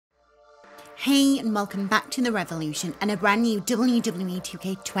Hey and welcome back to The Revolution and a brand new WWE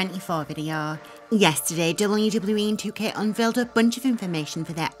 2K24 video. Yesterday, WWE and 2K unveiled a bunch of information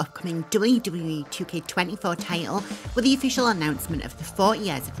for their upcoming WWE 2K24 title with the official announcement of the 40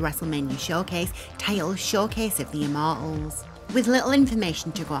 years of WrestleMania Showcase title Showcase of the Immortals. With little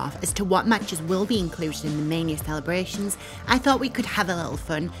information to go off as to what matches will be included in the Mania celebrations, I thought we could have a little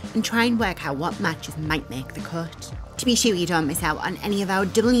fun and try and work out what matches might make the cut. To be sure you don't miss out on any of our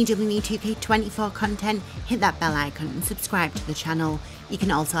WWE 2K24 content, hit that bell icon and subscribe to the channel. You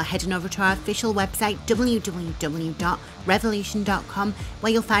can also head on over to our official website www.revolution.com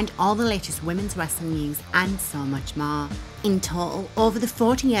where you'll find all the latest women's wrestling news and so much more. In total, over the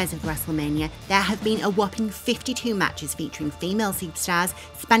 40 years of WrestleMania, there have been a whopping 52 matches featuring female superstars,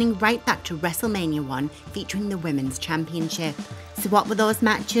 spanning right back to WrestleMania 1 featuring the Women's Championship. So what were those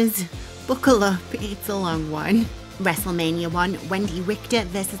matches? Buckle up, it's a long one. WrestleMania 1, Wendy Richter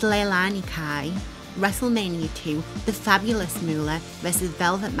vs Leilani Kai. WrestleMania 2, The Fabulous Moolah vs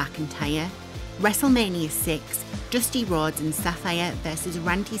Velvet McIntyre. WrestleMania 6, Dusty Rhodes and Sapphire vs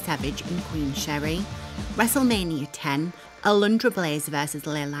Randy Savage and Queen Sherry. WrestleMania 10, Alundra Blaze vs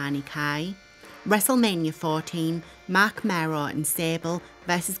Leilani Kai. WrestleMania 14, Mark Mero and Sable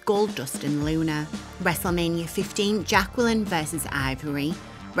vs Goldust and Luna. WrestleMania 15, Jacqueline vs Ivory.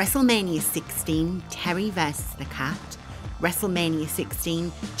 WrestleMania 16, Terry vs The Cat. WrestleMania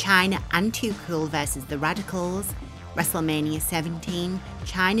 16, China and Too Cool vs The Radicals. WrestleMania 17,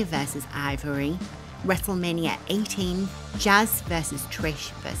 China vs Ivory. WrestleMania 18, Jazz vs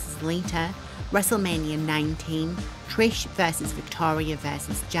Trish vs Lita. WrestleMania 19, Trish vs Victoria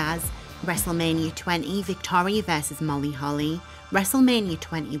vs Jazz. WrestleMania 20, Victoria vs Molly Holly. WrestleMania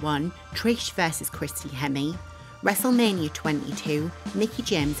 21, Trish vs Christy Hemme. WrestleMania 22, Mickie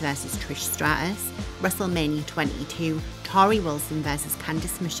James vs Trish Stratus. WrestleMania 22, Tori Wilson vs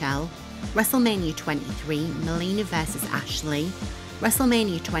Candice Michelle. WrestleMania 23, Melina vs Ashley.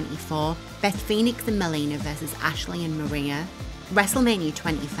 WrestleMania 24, Beth Phoenix and Melina vs Ashley and Maria. WrestleMania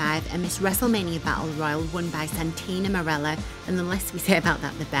 25, a Miss WrestleMania Battle Royal won by Santina Marella, and the less we say about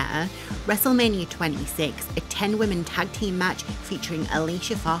that the better. WrestleMania 26, a 10-women tag team match featuring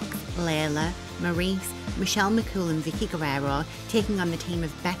Alicia Fox, Layla, Maurice, Michelle McCool and Vicky Guerrero taking on the team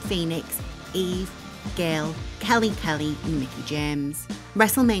of Beth Phoenix, Eve, Gail, Kelly and Mickie James.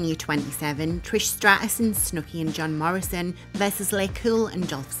 WrestleMania 27, Trish Stratus and Snooki and John Morrison vs Lay Cool and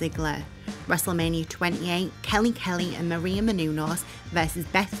Dolph Ziggler. WrestleMania 28, Kelly and Maria Menounos vs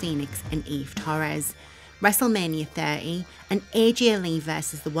Beth Phoenix and Eve Torres. WrestleMania 30, an AJ Lee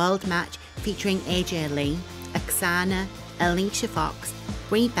vs The World match featuring AJ Lee, Oksana, Alicia Fox,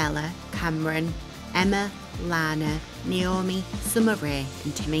 Brie Bella, Cameron, Emma, Lana, Naomi, Summer Rae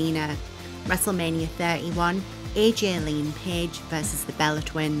and Tamina. WrestleMania 31, AJ Lee and Paige vs the Bella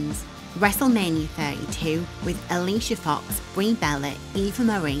Twins. WrestleMania 32 with Alicia Fox, Brie Bella, Eva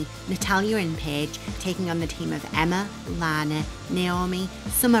Marie, Natalya and Paige taking on the team of Emma, Lana, Naomi,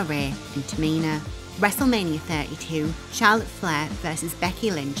 Summer Rae and Tamina. WrestleMania 32, Charlotte Flair vs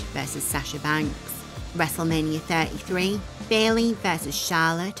Becky Lynch vs Sasha Banks. WrestleMania 33, Bayley vs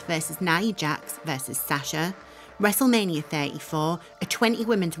Charlotte vs Nia Jax vs Sasha. WrestleMania 34, a 20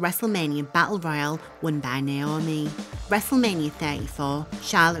 women's WrestleMania Battle Royal won by Naomi. WrestleMania 34,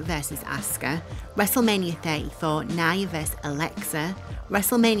 Charlotte vs Asuka. WrestleMania 34, Nia vs Alexa.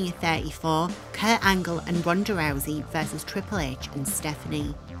 WrestleMania 34, Kurt Angle and Ronda Rousey vs Triple H and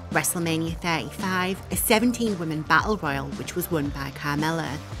Stephanie. WrestleMania 35, a 17-women Battle Royal which was won by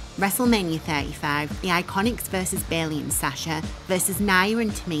Carmella. WrestleMania 35, the Iconics vs Bayley and Sasha vs Nia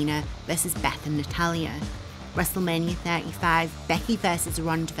and Tamina vs Beth and Natalya. WrestleMania 35, Becky vs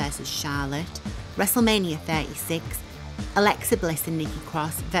Ronda vs Charlotte. WrestleMania 36, Alexa Bliss and Nikki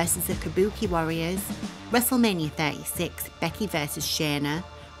Cross vs the Kabuki Warriors. WrestleMania 36, Becky vs Shayna.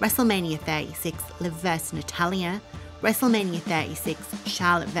 WrestleMania 36, Liv vs Natalya. WrestleMania 36,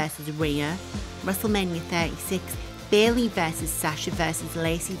 Charlotte vs Rhea. WrestleMania 36, Bayley vs Sasha vs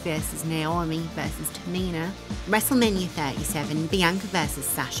Lacey vs Naomi vs Tamina. WrestleMania 37, Bianca vs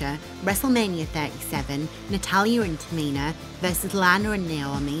Sasha. WrestleMania 37, Natalya and Tamina vs Lana and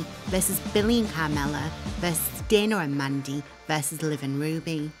Naomi vs Billy and Carmella vs Dana and Mandy vs Liv and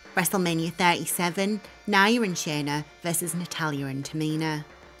Ruby. WrestleMania 37, Nia and Shayna vs Natalya and Tamina.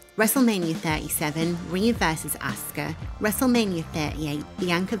 WrestleMania 37, Rhea vs Asuka. WrestleMania 38,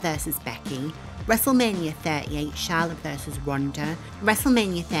 Bianca vs Becky. WrestleMania 38, Charlotte vs Ronda.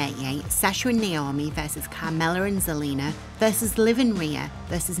 WrestleMania 38, Sasha and Naomi vs Carmella and Zelina vs Liv and Rhea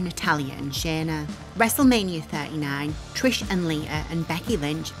vs Natalya and Shayna. WrestleMania 39, Trish and Lita and Becky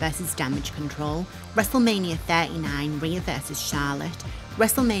Lynch vs Damage Control. WrestleMania 39, Rhea vs Charlotte.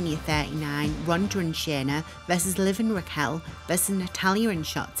 WrestleMania 39, Ronda and Shayna vs Liv and Raquel vs Natalya and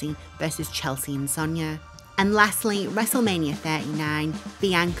Shotzi vs Chelsea and Sonya. And lastly, WrestleMania 39,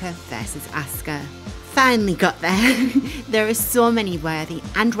 Bianca vs Asuka. Finally got there. There are so many worthy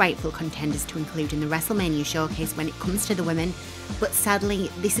and rightful contenders to include in the WrestleMania Showcase when it comes to the women, but sadly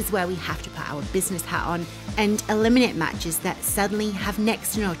this is where we have to put our business hat on and eliminate matches that sadly have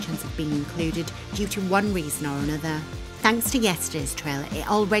next to no chance of being included due to one reason or another. Thanks to yesterday's trailer, it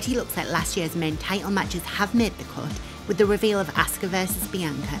already looks like last year's main title matches have made the cut, with the reveal of Asuka vs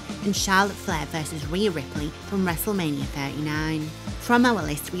Bianca and Charlotte Flair vs Rhea Ripley from WrestleMania 39. From our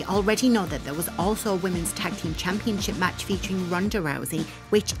list, we already know that there was also a Women's Tag Team Championship match featuring Ronda Rousey,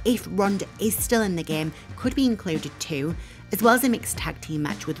 which, if Ronda is still in the game, could be included too, as well as a mixed tag team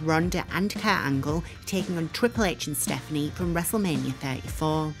match with Ronda and Kurt Angle taking on Triple H and Stephanie from WrestleMania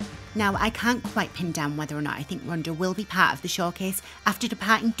 34. Now, I can't quite pin down whether or not I think Ronda will be part of the showcase after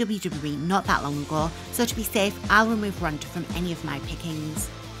departing WWE not that long ago, so to be safe, I'll remove Ronda from any of my pickings.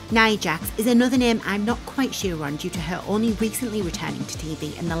 Nia Jax is another name I'm not quite sure on due to her only recently returning to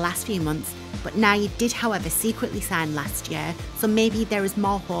TV in the last few months, but Nia did however secretly sign last year, so maybe there is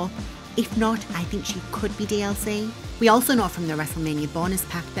more hope. If not, I think she could be DLC. We also know from the WrestleMania bonus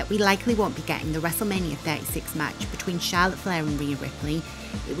pack that we likely won't be getting the WrestleMania 36 match between Charlotte Flair and Rhea Ripley.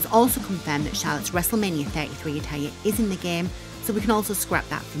 It was also confirmed that Charlotte's WrestleMania 33 attire is in the game, so we can also scrap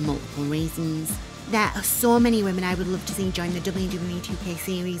that for multiple reasons. There are so many women I would love to see join the WWE 2K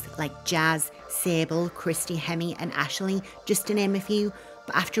series, like Jazz, Sable, Christy, Hemi and Ashley, just to name a few,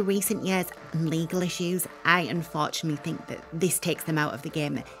 but after recent years and legal issues, I unfortunately think that this takes them out of the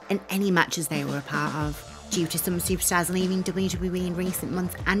game and any matches they were a part of. Due to some superstars leaving WWE in recent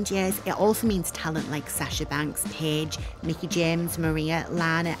months and years, it also means talent like Sasha Banks, Paige, Mickie James, Maria,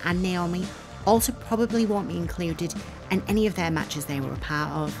 Lana and Naomi also probably won't be included in any of their matches they were a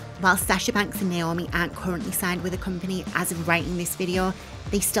part of. While Sasha Banks and Naomi aren't currently signed with a company as of writing this video,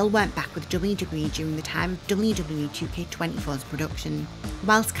 they still weren't back with WWE during the time of WWE 2K24's production.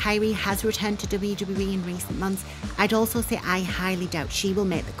 Whilst Kairi has returned to WWE in recent months, I'd also say I highly doubt she will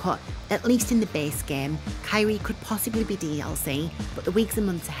make the cut, at least in the base game. Kairi could possibly be DLC, but the weeks and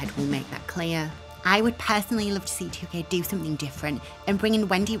months ahead will make that clear. I would personally love to see 2K do something different and bring in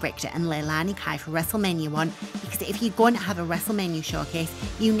Wendy Richter and Leilani Kai for WrestleMania 1, because if you're going to have a WrestleMania showcase,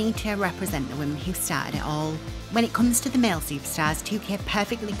 you need to represent the women who started it all. When it comes to the male superstars, 2K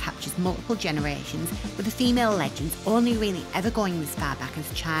perfectly captures multiple generations, with the female legends only really ever going this far back as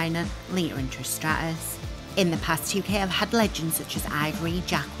Chyna, Lita and Trish Stratus. In the past, 2K have had legends such as Ivory,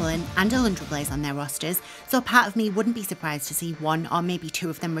 Jacqueline and Alundra Blaze on their rosters, so part of me wouldn't be surprised to see one or maybe two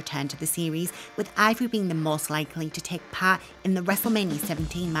of them return to the series, with Ivory being the most likely to take part in the WrestleMania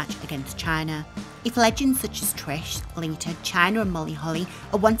 17 match against Chyna. If legends such as Trish, Lita, Chyna and Molly Holly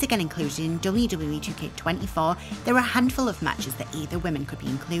are once again included in WWE 2K24, there are a handful of matches that either women could be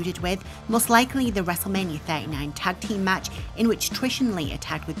included with, most likely the WrestleMania 39 tag team match in which Trish and Lita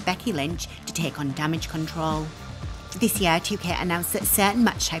tagged with Becky Lynch to take on Damage Control. This year, 2K announced that certain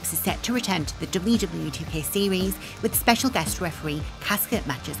match types are set to return to the WWE 2K series, with special guest referee, casket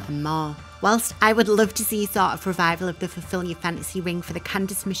matches and more. Whilst I would love to see a sort of revival of the Fulfill Your Fantasy ring for the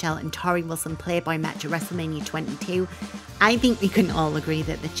Candice Michelle and Tori Wilson Playboy match at WrestleMania 22, I think we can all agree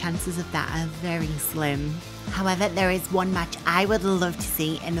that the chances of that are very slim. However, there is one match I would love to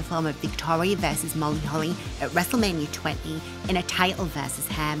see in the form of Victoria vs Molly Holly at WrestleMania 20 in a title versus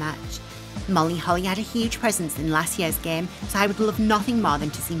hair match. Molly Holly had a huge presence in last year's game, so I would love nothing more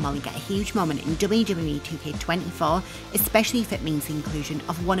than to see Molly get a huge moment in WWE 2K24, especially if it means the inclusion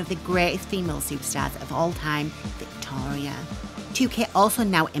of one of the greatest female superstars of all time, Victoria. 2K also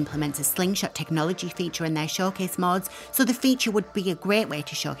now implements a slingshot technology feature in their showcase modes, so the feature would be a great way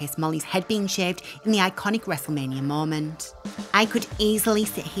to showcase Molly's head being shaved in the iconic WrestleMania moment. I could easily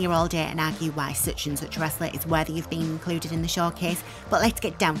sit here all day and argue why such and such wrestler is worthy of being included in the showcase, but let's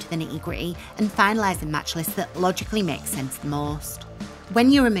get down to the nitty-gritty and finalise a match list that logically makes sense the most. When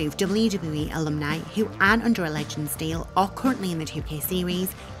you remove WWE alumni who aren't under a Legends deal or currently in the 2K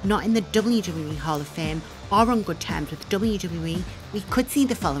series, not in the WWE Hall of Fame or on good terms with WWE, we could see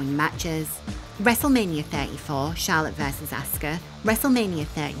the following matches. WrestleMania 34, Charlotte vs Asuka. WrestleMania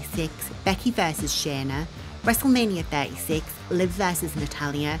 36, Becky vs Shayna. WrestleMania 36, Liv vs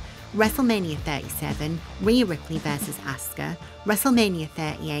Natalya. WrestleMania 37, Rhea Ripley vs Asuka, WrestleMania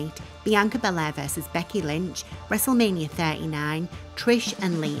 38, Bianca Belair vs Becky Lynch, WrestleMania 39, Trish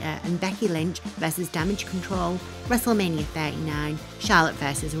and Lita and Becky Lynch vs Damage Control, WrestleMania 39, Charlotte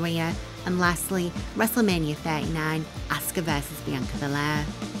vs Rhea, and lastly, WrestleMania 39, Asuka vs Bianca Belair.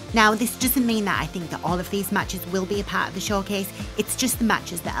 Now, this doesn't mean that I think that all of these matches will be a part of the showcase, it's just the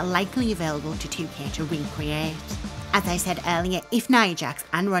matches that are likely available to 2K to recreate. As I said earlier, if Nia Jax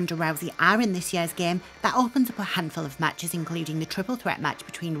and Ronda Rousey are in this year's game, that opens up a handful of matches, including the triple threat match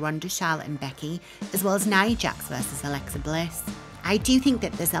between Ronda, Charlotte and Becky, as well as Nia Jax versus Alexa Bliss. I do think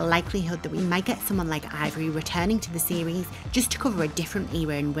that there's a likelihood that we might get someone like Ivory returning to the series just to cover a different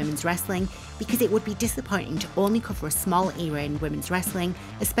era in women's wrestling, because it would be disappointing to only cover a small era in women's wrestling,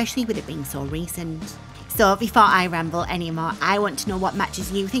 especially with it being so recent. So before I ramble anymore, I want to know what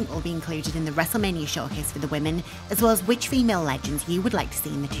matches you think will be included in the WrestleMania Showcase for the women, as well as which female legends you would like to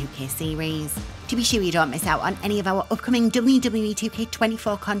see in the 2K series. To be sure you don't miss out on any of our upcoming WWE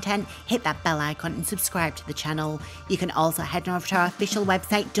 2K24 content, hit that bell icon and subscribe to the channel. You can also head over to our official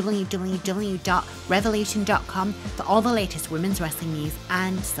website www.revolution.com for all the latest women's wrestling news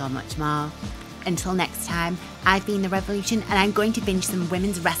and so much more. Until next time, I've been The Revolution and I'm going to binge some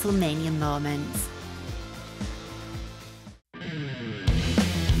women's WrestleMania moments.